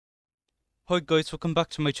Hi guys, welcome back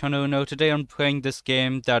to my channel. Now today I'm playing this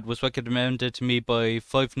game that was recommended to me by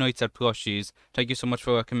Five Nights at Plushies. Thank you so much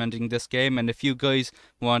for recommending this game, and if you guys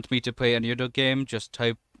want me to play any other game, just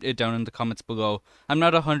type it down in the comments below. I'm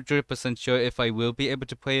not 100% sure if I will be able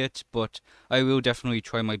to play it, but I will definitely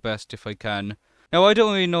try my best if I can. Now I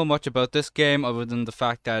don't really know much about this game other than the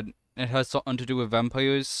fact that it has something to do with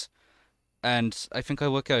vampires, and I think I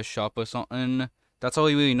work at a shop or something. That's all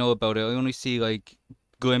I really know about it. I only see like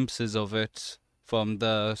glimpses of it from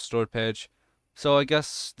the store page. So I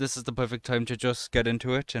guess this is the perfect time to just get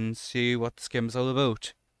into it and see what this game is all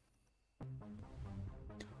about.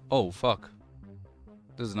 Oh fuck.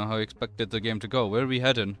 This is not how I expected the game to go. Where are we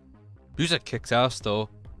heading? Music kicks ass though.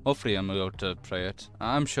 Hopefully I'm allowed to play it.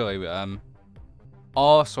 I'm sure I am.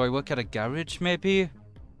 Oh, so I work at a garage maybe?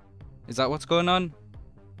 Is that what's going on?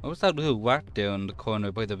 What was that little rat there in the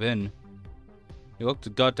corner by the bin? It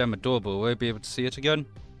looked goddamn adorable. Will I be able to see it again?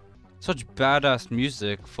 Such badass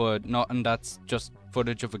music for nothing that's just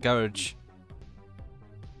footage of a garage.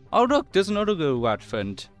 Oh look, there's another little rat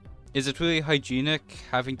friend. Is it really hygienic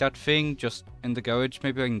having that thing just in the garage?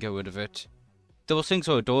 Maybe I can get rid of it. Those things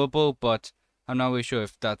are adorable, but I'm not really sure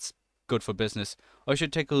if that's good for business. I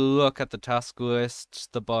should take a look at the task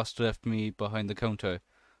list the boss left me behind the counter.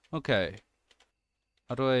 Okay.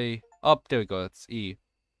 How do I... Oh, there we go, it's E.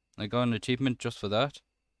 I got an achievement just for that?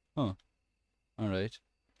 Huh. Alright.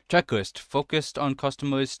 Checklist. Focused on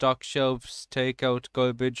customized stock shelves, take out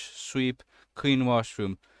garbage, sweep, clean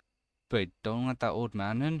washroom. Wait, don't let that old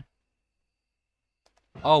man in?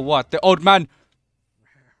 Oh, what? The old man!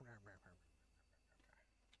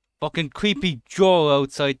 Fucking creepy Joe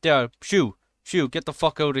outside there. Shoo! Shoo, get the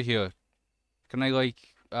fuck out of here. Can I, like,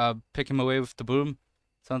 pick him away with the broom?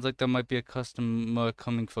 Sounds like there might be a customer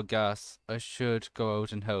coming for gas. I should go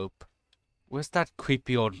out and help. Where's that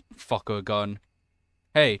creepy old fucker gone?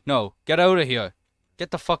 Hey, no, get out of here.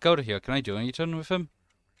 Get the fuck out of here. Can I do anything with him?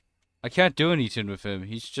 I can't do anything with him.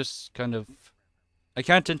 He's just kind of... I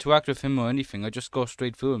can't interact with him or anything. I just go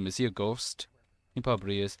straight through him. Is he a ghost? He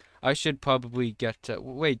probably is. I should probably get...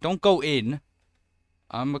 wait, don't go in.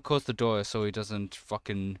 I'm gonna close the door so he doesn't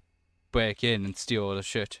fucking break in and steal all the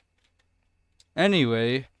shit.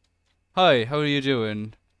 Anyway. Hi, how are you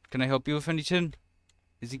doing? Can I help you with anything?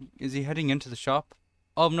 Is he heading into the shop?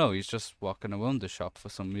 Oh no, he's just walking around the shop for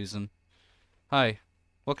some reason. Hi,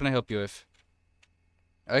 what can I help you with?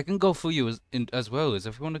 I can go through you as well. Is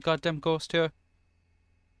everyone a goddamn ghost here?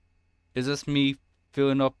 Is this me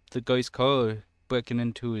filling up the guy's car or breaking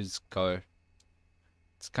into his car?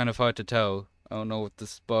 It's kind of hard to tell. I don't know what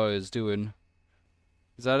this bar is doing.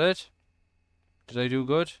 Is that it? Did I do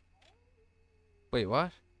good? Wait,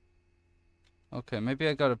 what? Okay, maybe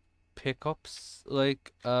I gotta pick up,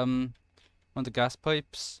 like, on the gas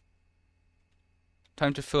pipes.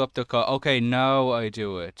 Time to fill up the car. Okay, now I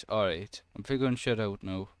do it. Alright. I'm figuring shit out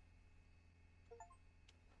now.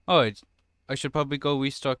 Alright. I should probably go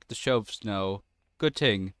restock the shelves now. Good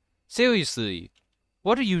thing. Seriously.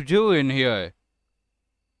 What are you doing here?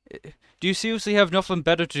 Do you seriously have nothing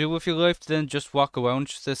better to do with your life than just walk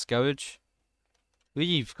around this garage?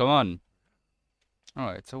 Leave, come on.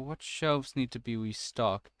 Alright, so what shelves need to be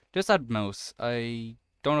restocked? There's that mouse. I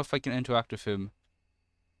don't know if I can interact with him.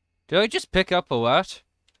 Did I just pick up a rat?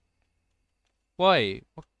 Why?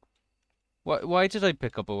 Why did I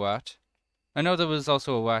pick up a rat? I know there was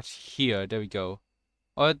also a rat here. There we go.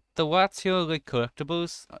 Are the rats here like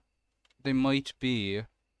collectibles? They might be.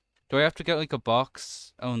 Do I have to get like a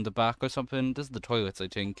box on the back or something? This is the toilets, I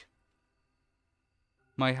think.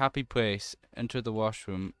 My happy place. Enter the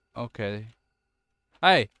washroom. Okay.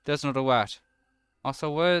 Hey, there's another rat. Also,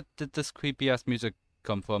 where did this creepy ass music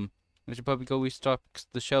come from? I should probably go restock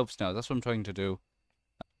the shelves now. That's what I'm trying to do.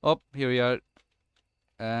 Oh, here we are.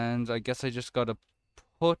 And I guess I just gotta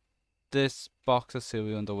put this box of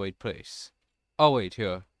cereal in the right place. Oh, wait,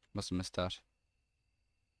 here. Must have missed that.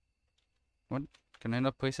 What? Can I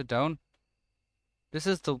not place it down? This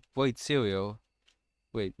is the white cereal.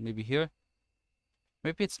 Wait, maybe here?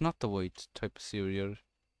 Maybe it's not the white type of cereal.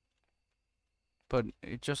 But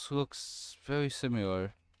it just looks very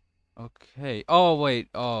similar. Okay. Oh, wait.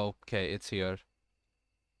 Oh, okay. It's here.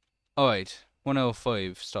 Alright.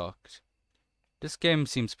 105 stocked. This game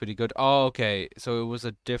seems pretty good. Oh, okay. So it was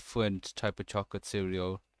a different type of chocolate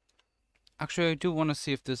cereal. Actually, I do want to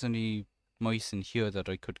see if there's any mice in here that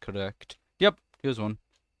I could collect. Yep. Here's one.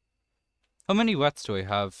 How many rats do I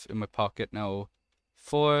have in my pocket now?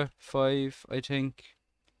 4, 5, I think.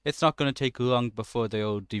 It's not going to take long before they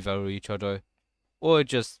all devour each other. Or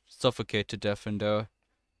just suffocate to death in there.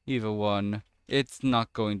 Either one. It's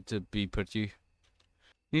not going to be pretty.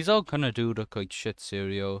 These all kind of do look like shit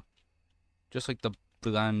cereal. Just like the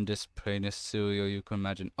blandest, plainest cereal you can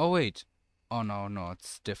imagine. Oh wait. Oh no, no,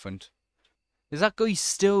 it's different. Is that guy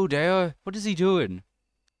still there? What is he doing?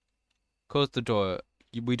 Close the door.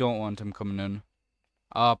 We don't want him coming in.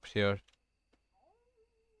 Up here.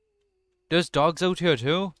 There's dogs out here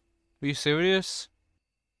too? Are you serious?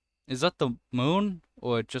 Is that the moon?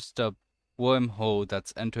 Or just a wormhole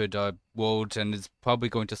that's entered our world and is probably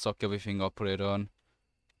going to suck everything up later on?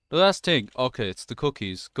 The last thing. Okay, it's the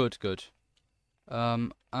cookies. Good, good.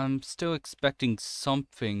 I'm still expecting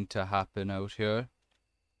something to happen out here.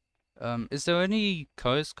 Is there any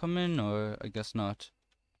cars coming, or I guess not?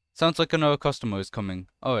 Sounds like another customer is coming.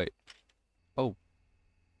 Alright. Oh.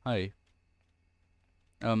 Hi.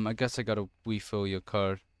 I guess I gotta refill your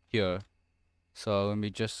car here. So let me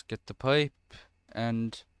just get the pipe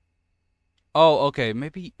and... Oh, okay,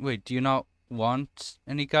 maybe... Wait, do you not want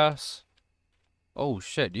any gas? Oh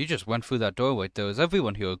shit, you just went through that door right there. Is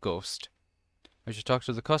everyone here a ghost? I should talk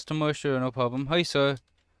to the customer, sure, no problem. Hi sir.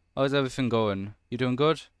 How's everything going? You doing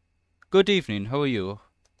good? Good evening, how are you?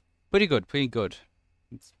 Pretty good, pretty good.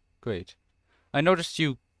 It's great. I noticed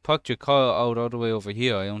you parked your car out all the way over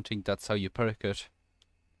here. I don't think that's how you park it.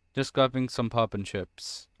 Just grabbing some pop and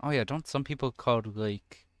chips. Oh yeah, don't some people call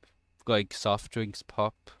like soft drinks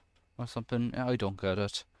pop or something? I don't get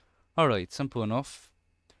it. Alright, simple enough.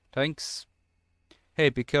 Thanks. Hey,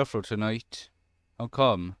 be careful tonight. How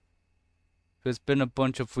come? There's been a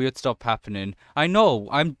bunch of weird stuff happening. I know,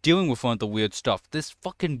 I'm dealing with one of the weird stuff. This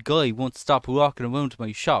fucking guy won't stop walking around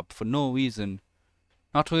my shop for no reason.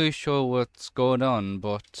 Not really sure what's going on,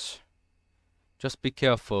 but just be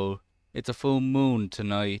careful. It's a full moon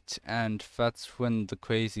tonight, and that's when the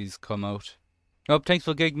crazies come out. Oh, thanks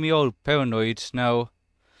for getting me all paranoid now.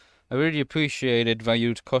 I really appreciate it,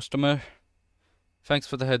 valued customer. Thanks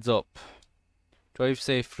for the heads up. Drive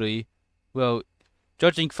safely. Well,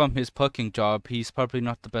 judging from his parking job, he's probably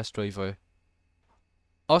not the best driver.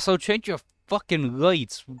 Also, change your fucking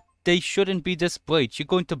lights. They shouldn't be this bright. You're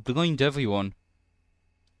going to blind everyone.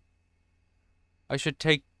 I should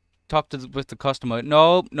talk with the customer.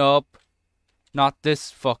 Nope, nope. Not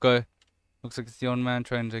this fucker. Looks like it's the young man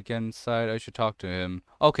trying to get inside. I should talk to him.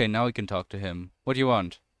 Okay, now we can talk to him. What do you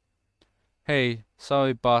want? Hey,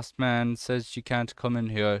 sorry boss man. Says you can't come in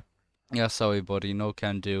here. Yeah, sorry buddy. No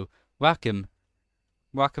can do. Whack him.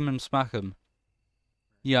 Whack him and smack him.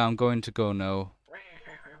 Yeah, I'm going to go now.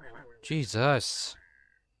 Jesus.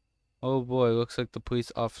 Oh boy, looks like the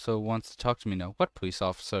police officer wants to talk to me now. What police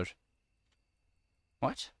officer?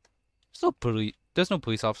 What? There's no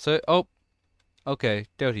police officer. Oh. Okay,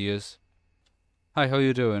 there he is. Hi, how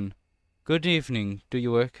you doing? Good evening. Do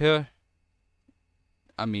you work here?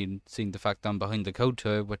 I mean, seeing the fact I'm behind the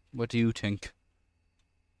counter, what do you think?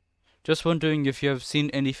 Just wondering if you have seen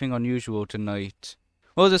anything unusual tonight.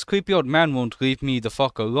 Well, this creepy old man won't leave me the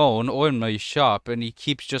fuck alone or in my shop, and he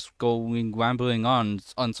keeps just going rambling on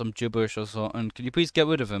some gibberish or something. Can you please get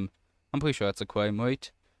rid of him? I'm pretty sure that's a crime,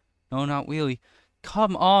 right? No, not really.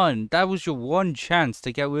 Come on, that was your one chance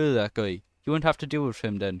to get rid of that guy. You wouldn't have to deal with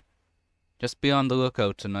him then. Just be on the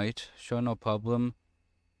lookout tonight. Sure, no problem.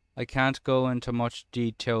 I can't go into much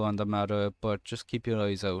detail on the matter, but just keep your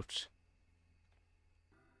eyes out.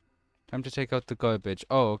 Time to take out the garbage.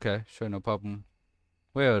 Oh, okay. Sure, no problem.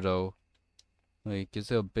 Where though? Like, is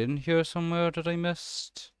there a bin here somewhere that I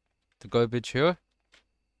missed? The garbage here?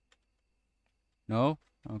 No?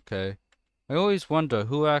 Okay. I always wonder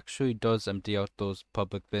who actually does empty out those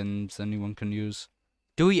public bins anyone can use.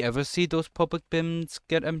 Do we ever see those public bins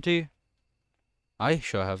get empty? I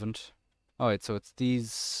sure haven't. Alright, so it's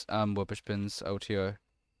these rubbish bins out here.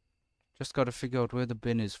 Just gotta figure out where the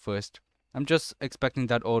bin is first. I'm just expecting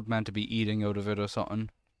that old man to be eating out of it or something.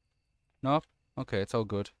 Nope. Okay, it's all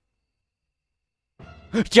good.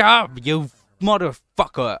 Yeah, you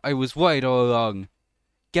motherfucker! I was right all along.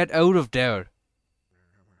 Get out of there.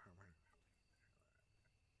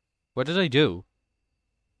 What did I do?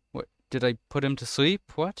 What? Did I put him to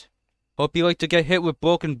sleep? What? Hope you like to get hit with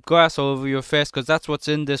broken glass all over your face, cause that's what's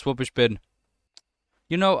in this rubbish bin.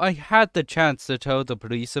 You know, I had the chance to tell the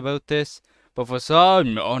police about this, but for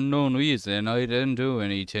some unknown reason, I didn't do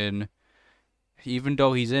anything. Even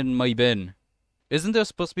though he's in my bin. Isn't there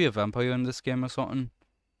supposed to be a vampire in this game or something?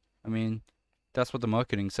 I mean, that's what the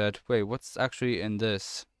marketing said. Wait, what's actually in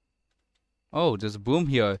this? Oh, there's a broom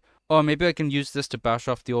here. Oh, maybe I can use this to bash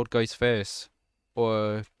off the old guy's face.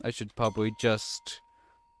 Or I should probably just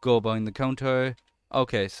go behind the counter.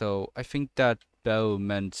 Okay, so I think that bell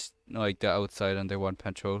meant like the outside and they want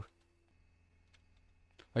petrol.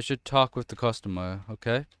 I should talk with the customer,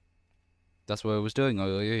 okay? That's what I was doing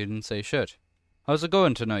earlier, you didn't say shit. How's it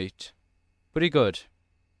going tonight? Pretty good.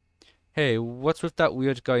 Hey, what's with that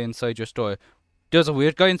weird guy inside your store? There's a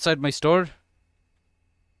weird guy inside my store?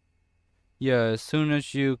 Yeah, as soon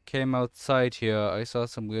as you came outside here, I saw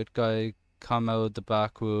some weird guy come out of the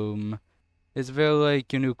back room. Is there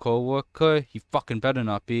like your new co-worker? He fucking better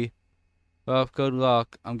not be. Well, good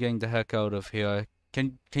luck. I'm getting the heck out of here.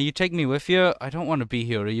 Can you take me with you? I don't want to be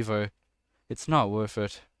here either. It's not worth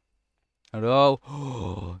it.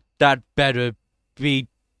 Hello? That better be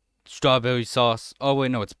strawberry sauce. Oh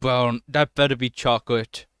wait, no, it's brown. That better be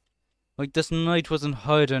chocolate. Like this night wasn't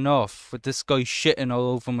hard enough with this guy shitting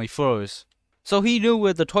all over my floors. So he knew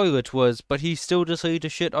where the toilet was, but he still decided to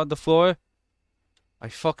shit on the floor? I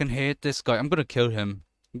fucking hate this guy. I'm gonna kill him.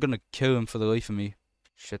 I'm gonna kill him for the life of me.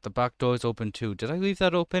 Shit, the back door's open too. Did I leave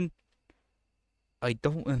that open? I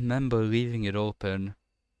don't remember leaving it open.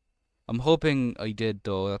 I'm hoping I did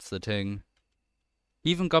though, that's the thing.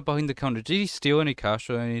 He even got behind the counter. Did he steal any cash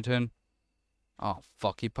or anything? Oh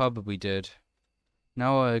fuck, he probably did.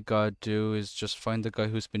 Now all I gotta do is just find the guy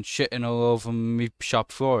who's been shitting all over me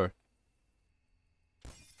shop floor.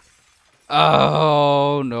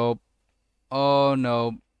 Oh no. Oh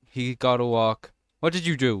no. He gotta walk. What did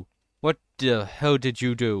you do? What the hell did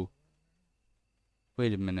you do?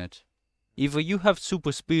 Wait a minute. Either you have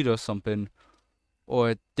super speed or something,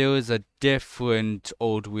 or there is a different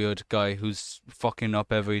old weird guy who's fucking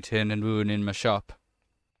up everything and ruining my shop.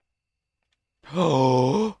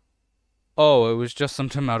 Oh, it was just some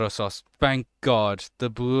tomato sauce. Thank God. The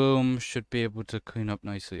broom should be able to clean up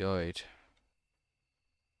nicely. Alright.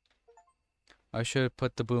 I should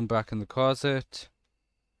put the broom back in the closet.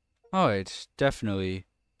 Alright, definitely.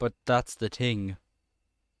 But that's the thing.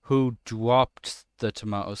 Who dropped the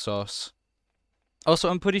tomato sauce? Also,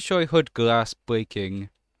 I'm pretty sure I heard glass breaking.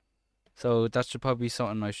 So that should probably be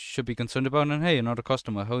something I should be concerned about. And hey, another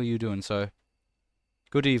customer. How are you doing, sir?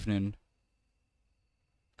 Good evening.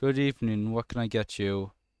 Good evening. What can I get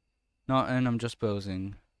you? Nothing, I'm just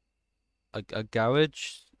browsing. A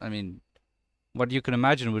garage? I mean, what you can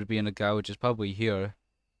imagine would be in a garage is probably here.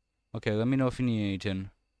 Okay, let me know if you need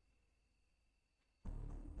anything.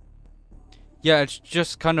 Yeah, it's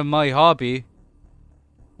just kind of my hobby.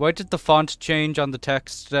 Why did the font change on the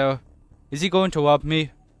text there? Is he going to rob me?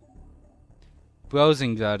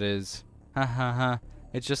 Browsing, that is. Ha ha ha.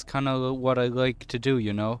 It's just kind of what I like to do,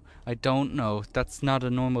 you know? I don't know. That's not a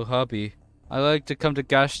normal hobby. I like to come to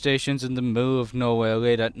gas stations in the middle of nowhere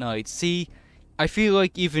late at night. See, I feel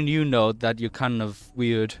like even you know that you're kind of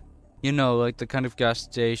weird. You know, like the kind of gas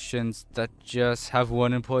stations that just have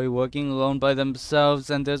one employee working alone by themselves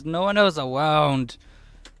and there's no one else around.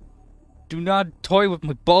 Do not toy with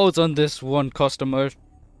my balls on this one, customer.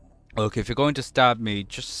 Look, if you're going to stab me,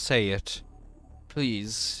 just say it.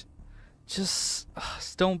 Please. Just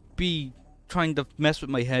don't be trying to mess with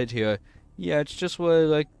my head here. Yeah, it's just what I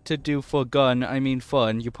like to do for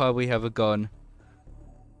fun. You probably have a gun.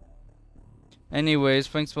 Anyways,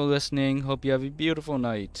 thanks for listening. Hope you have a beautiful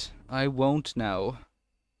night. I won't now.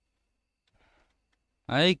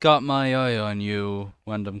 I got my eye on you,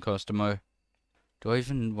 random customer. Do I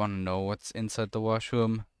even want to know what's inside the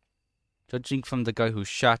washroom? Judging from the guy who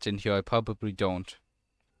shat in here, I probably don't.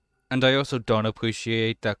 And I also don't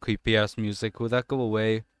appreciate that creepy ass music. Will that go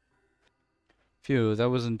away? Phew, that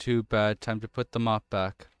wasn't too bad. Time to put the mop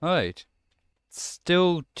back. Alright.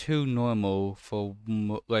 Still too normal for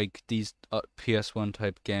like these PS1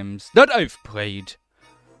 type games that I've played.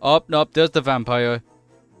 Oh, nope, there's the vampire.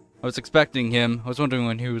 I was expecting him. I was wondering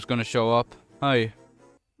when he was gonna show up. Hi.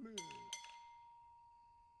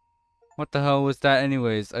 What the hell was that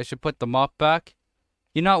anyways? I should put the mop back?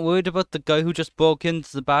 You're not worried about the guy who just broke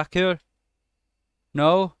into the back here?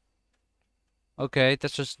 No? Okay,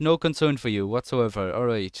 that's just no concern for you whatsoever.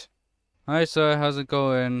 Alright. Hi sir, how's it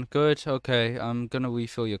going? Good? Okay, I'm gonna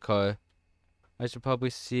refill your car. I should probably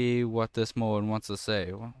see what this moron wants to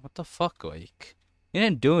say. What the fuck, like? He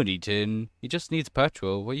didn't do anything. He just needs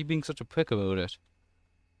petrol. Why are you being such a prick about it?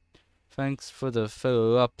 Thanks for the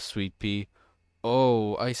fill up, sweet pea.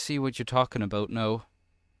 Oh, I see what you're talking about now.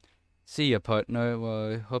 See ya, partner.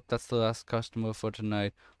 Well, I hope that's the last customer for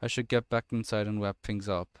tonight. I should get back inside and wrap things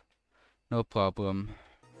up. No problem.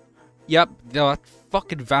 Yep, that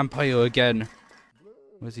fucking vampire again.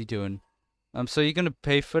 What's he doing? So you're gonna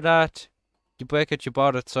pay for that? You break it, you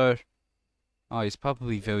bought it, sir. Oh, he's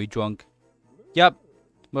probably very drunk. Yep,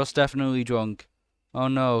 most definitely drunk. Oh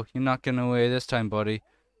no, you're not getting away this time, buddy.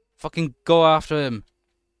 Fucking go after him.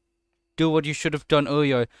 Do what you should have done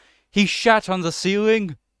earlier. He shat on the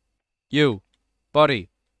ceiling. You, buddy.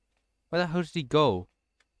 Where the hell did he go?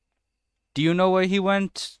 Do you know where he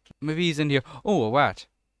went? Maybe he's in here. Oh, a rat.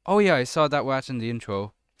 Oh yeah, I saw that rat in the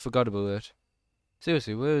intro. Forgot about it.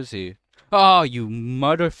 Seriously, where is he? Oh, you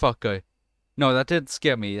motherfucker. No, that did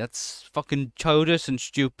scare me. That's fucking childish and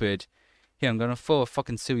stupid. Here, I'm gonna throw a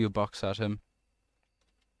fucking cereal box at him.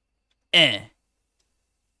 Eh.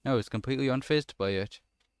 No, he's completely unfazed by it.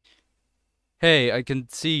 Hey, I can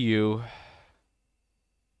see you.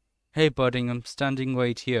 Hey, budding, I'm standing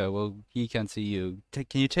right here. Well, he can't see you. Can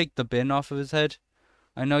you take the bin off of his head?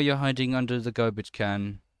 I know you're hiding under the garbage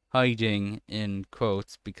can. Hiding in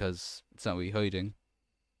quotes because it's not really hiding.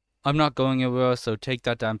 I'm not going anywhere, so take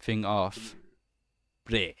that damn thing off.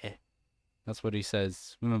 Bleh. That's what he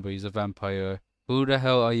says. Remember, he's a vampire. Who the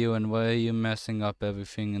hell are you and why are you messing up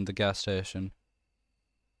everything in the gas station?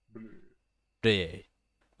 Bleh.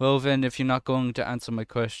 Well then, if you're not going to answer my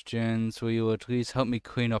questions, will you at least help me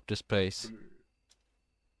clean up this place?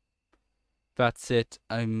 That's it.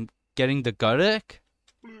 I'm getting the garlic?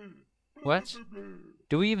 What?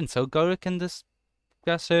 Do we even sell garlic in this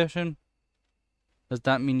gas station? Does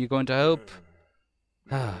that mean you're going to help?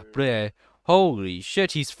 Ah, bleh. Holy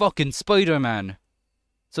shit, he's fucking Spider-Man!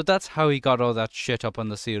 So that's how he got all that shit up on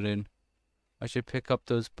the ceiling. I should pick up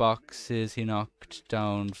those boxes he knocked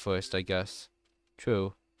down first, I guess.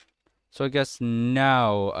 True. So I guess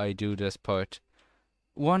now I do this part.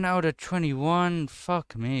 1 out of 21?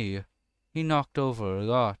 Fuck me. He knocked over a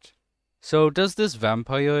lot. So does this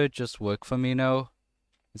vampire just work for me now?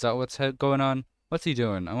 Is that what's going on? What's he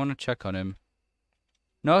doing? I want to check on him.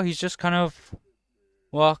 No, he's just kind of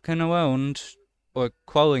walking around. Or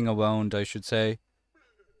crawling around, I should say.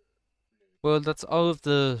 Well, that's all of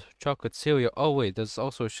the chocolate cereal. Oh wait, there's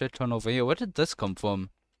also a shit ton over here. Where did this come from?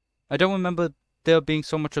 I don't remember there being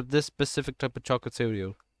so much of this specific type of chocolate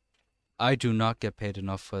cereal. I do not get paid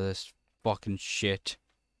enough for this fucking shit.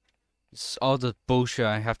 It's all the bullshit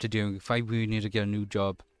I have to do if I really need to get a new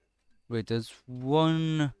job. Wait, there's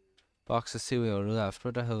one box of cereal left.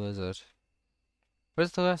 Where the hell is it?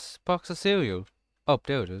 Where's the last box of cereal? Oh,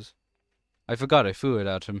 there it is. I forgot I threw it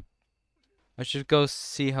at him. I should go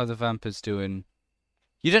see how the vamp is doing.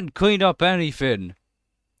 You didn't clean up anything!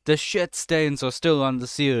 The shit stains are still on the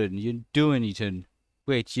ceiling. You didn't do anything.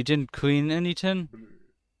 Wait, you didn't clean anything?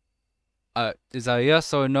 Is that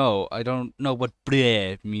yes or no? I don't know what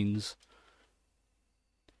bleh means.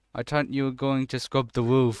 I thought you were going to scrub the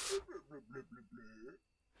roof.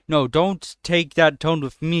 No, don't take that tone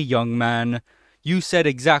with me, young man. You said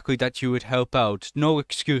exactly that you would help out. No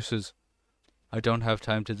excuses. I don't have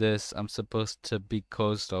time to this. I'm supposed to be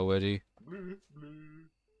closed already.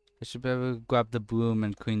 I should better grab the broom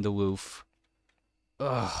and clean the roof.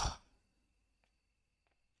 Ugh.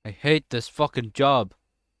 I hate this fucking job.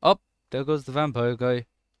 Oh, there goes the vampire guy.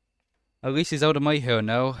 At least he's out of my hair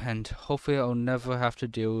now, and hopefully I'll never have to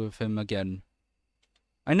deal with him again.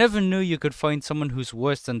 I never knew you could find someone who's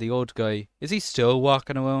worse than the old guy. Is he still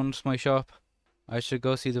walking around my shop? I should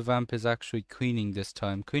go see the vamp is actually cleaning this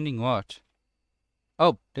time. Cleaning what?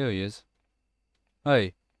 Oh, there he is.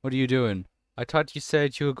 Hey, what are you doing? I thought you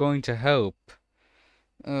said you were going to help.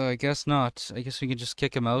 I guess not. I guess we can just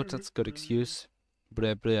kick him out. That's a good excuse.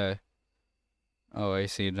 Bleh, bleh. Oh, I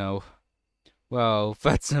see now. Well,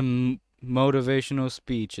 that's a motivational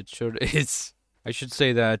speech. It sure is. I should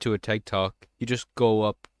say that to a TED Talk. You just go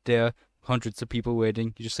up there, hundreds of people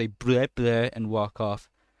waiting. You just say bleh, bleh, and walk off.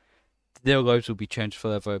 Their lives will be changed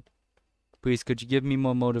forever. Please, could you give me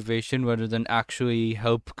more motivation rather than actually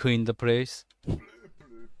help clean the place?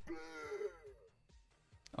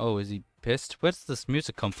 Oh, is he pissed? Where's this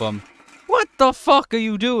music come from? What the fuck are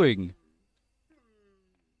you doing?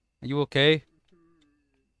 Are you okay?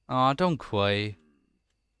 Aw, don't cry.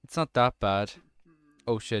 It's not that bad.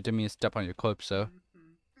 Oh shit, didn't mean to step on your corpse, sir.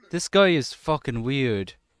 This guy is fucking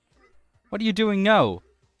weird. What are you doing now?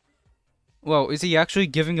 Well, is he actually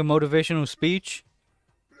giving a motivational speech?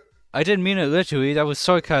 I didn't mean it literally, that was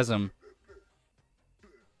sarcasm.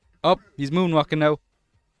 Oh, he's moonwalking now.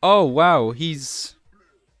 Oh, wow, he's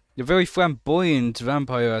a very flamboyant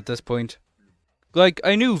vampire at this point. Like,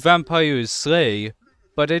 I knew vampires slay,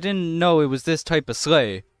 but I didn't know it was this type of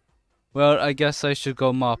slay. Well, I guess I should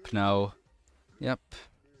go mop now. Yep.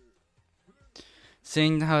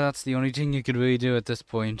 Seeing how that's the only thing you could really do at this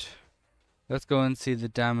point. Let's go and see the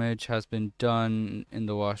damage has been done in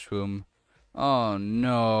the washroom. Oh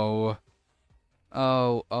no.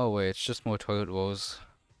 Oh wait, it's just more toilet rolls.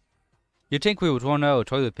 You'd think we would run out of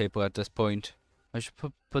toilet paper at this point. I should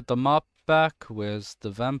put the mop back. Where's the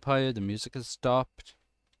vampire? The music has stopped.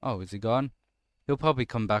 Oh, is he gone? He'll probably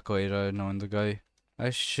come back later, knowing the guy. I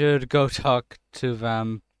should go talk to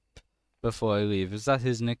Vamp before I leave. Is that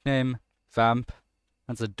his nickname? Vamp?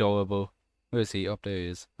 That's adorable. Where is he? Up there he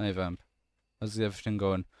is. Hi, Vamp. How's everything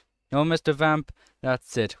going? No, Mr. Vamp,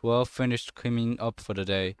 that's it. We're all finished cleaning up for the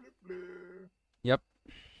day. Yep.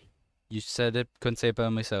 You said it. Couldn't say it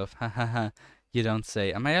better myself. Ha ha ha. You don't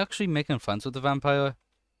say. Am I actually making friends with the vampire?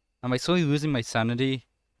 Am I slowly losing my sanity?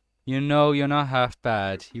 You know, you're not half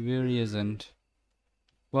bad. He really isn't.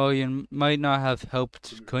 Well, you might not have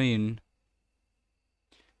helped clean.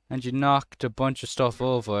 And you knocked a bunch of stuff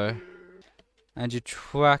over. And you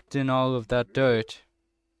tracked in all of that dirt.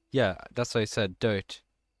 Yeah, that's what I said, dirt.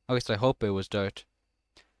 At least I hope it was dirt.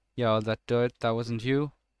 Yeah, all that dirt, that wasn't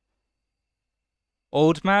you.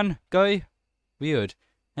 Old man guy? Weird.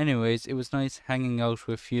 Anyways, it was nice hanging out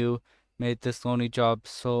with you. Made this lonely job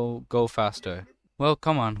so go faster. Well,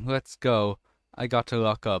 come on, let's go. I got to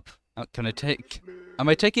lock up. Am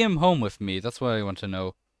I taking him home with me? That's what I want to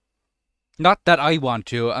know. Not that I want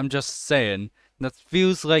to, I'm just saying. That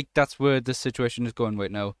feels like that's where this situation is going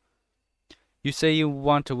right now. You say you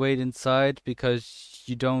want to wait inside because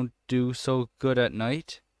you don't do so good at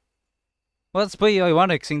night? Well, it's pretty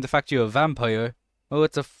ironic seeing the fact you're a vampire. Well,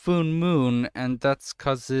 it's a full moon, and that's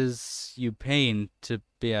causes you pain to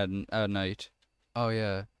be at night. Oh,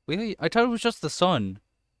 yeah. Really? I thought it was just the sun.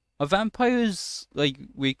 Are vampires, like,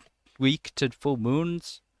 weak to full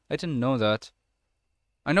moons? I didn't know that.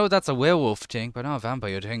 I know that's a werewolf thing, but not a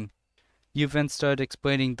vampire thing. You then started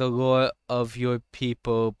explaining the lore of your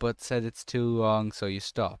people, but said it's too long, so you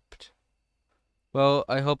stopped. Well,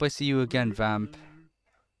 I hope I see you again, vamp.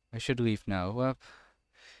 I should leave now. Well,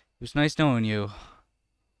 it was nice knowing you.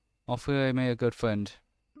 Hopefully I made a good friend.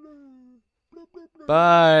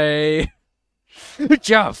 Bye!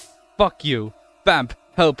 Jeff! Fuck you! Vamp,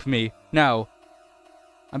 help me, now.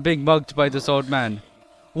 I'm being mugged by this old man.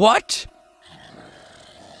 What?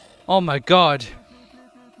 Oh my god.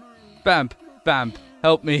 Vamp, Vamp,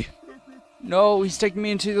 help me. No, he's taking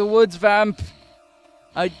me into the woods, Vamp.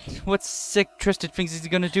 What sick, twisted things is he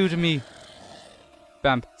gonna do to me?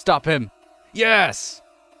 Vamp, stop him. Yes!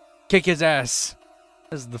 Kick his ass.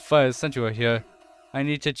 This is the fire central here. I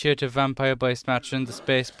need to cheer to vampire by smashing the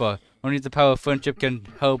spacebar. Only the power of friendship can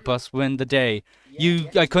help us win the day.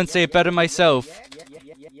 I couldn't say it better myself.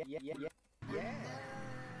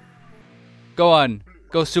 Go on.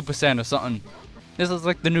 Go Super Saiyan or something. This is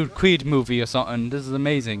like the new Creed movie or something. This is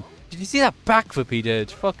amazing. Did you see that backflip he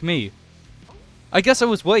did? Fuck me. I guess I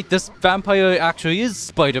was right. This vampire actually is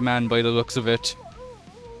Spider-Man by the looks of it.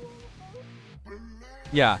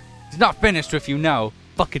 Yeah. He's not finished with you now.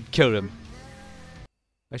 Fucking kill him.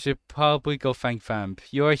 I should probably go thank Vamp.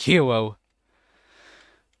 You're a hero.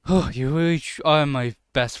 Oh, you really are my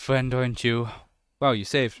best friend, aren't you? Wow, you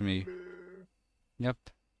saved me. Yep.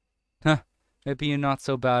 Huh. Maybe you're not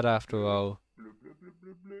so bad after all.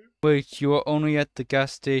 Wait, you were only at the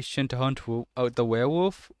gas station to hunt out the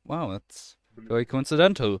werewolf? Wow, that's very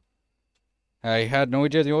coincidental. I had no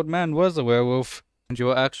idea the old man was a werewolf. And you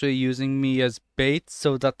were actually using me as bait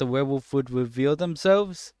so that the werewolf would reveal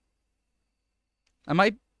themselves?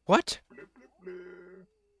 What?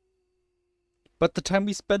 But the time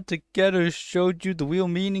we spent together showed you the real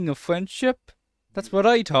meaning of friendship? That's what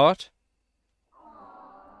I thought.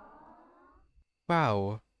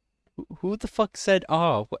 Wow. Who the fuck said,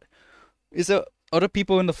 what? Is there other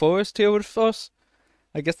people in the forest here with us?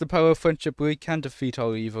 I guess the power of friendship really can defeat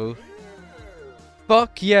all evil.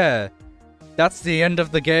 Fuck yeah! That's the end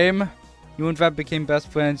of the game. You and Vamp became best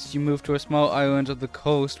friends. You moved to a small island of the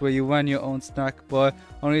coast where you ran your own snack bar.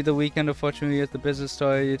 Only the weekend, unfortunately, as the business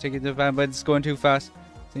started, you're taking the van, but it's going too fast.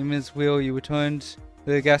 Same as Will, you returned to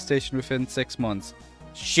the gas station within 6 months.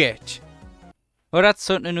 Shit. Well, that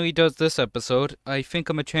certainly does this episode. I think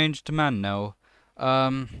I'm a changed man now.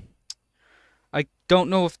 I don't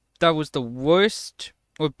know if that was the worst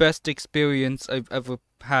or best experience I've ever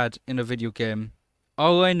had in a video game.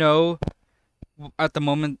 All I know at the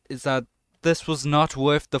moment is that this was not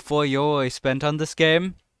worth the €4 I spent on this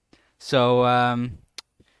game. So,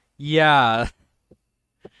 yeah.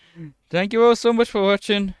 Thank you all so much for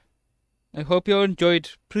watching. I hope you all enjoyed.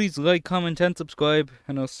 Please like, comment, and subscribe,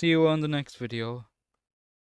 and I'll see you on the next video.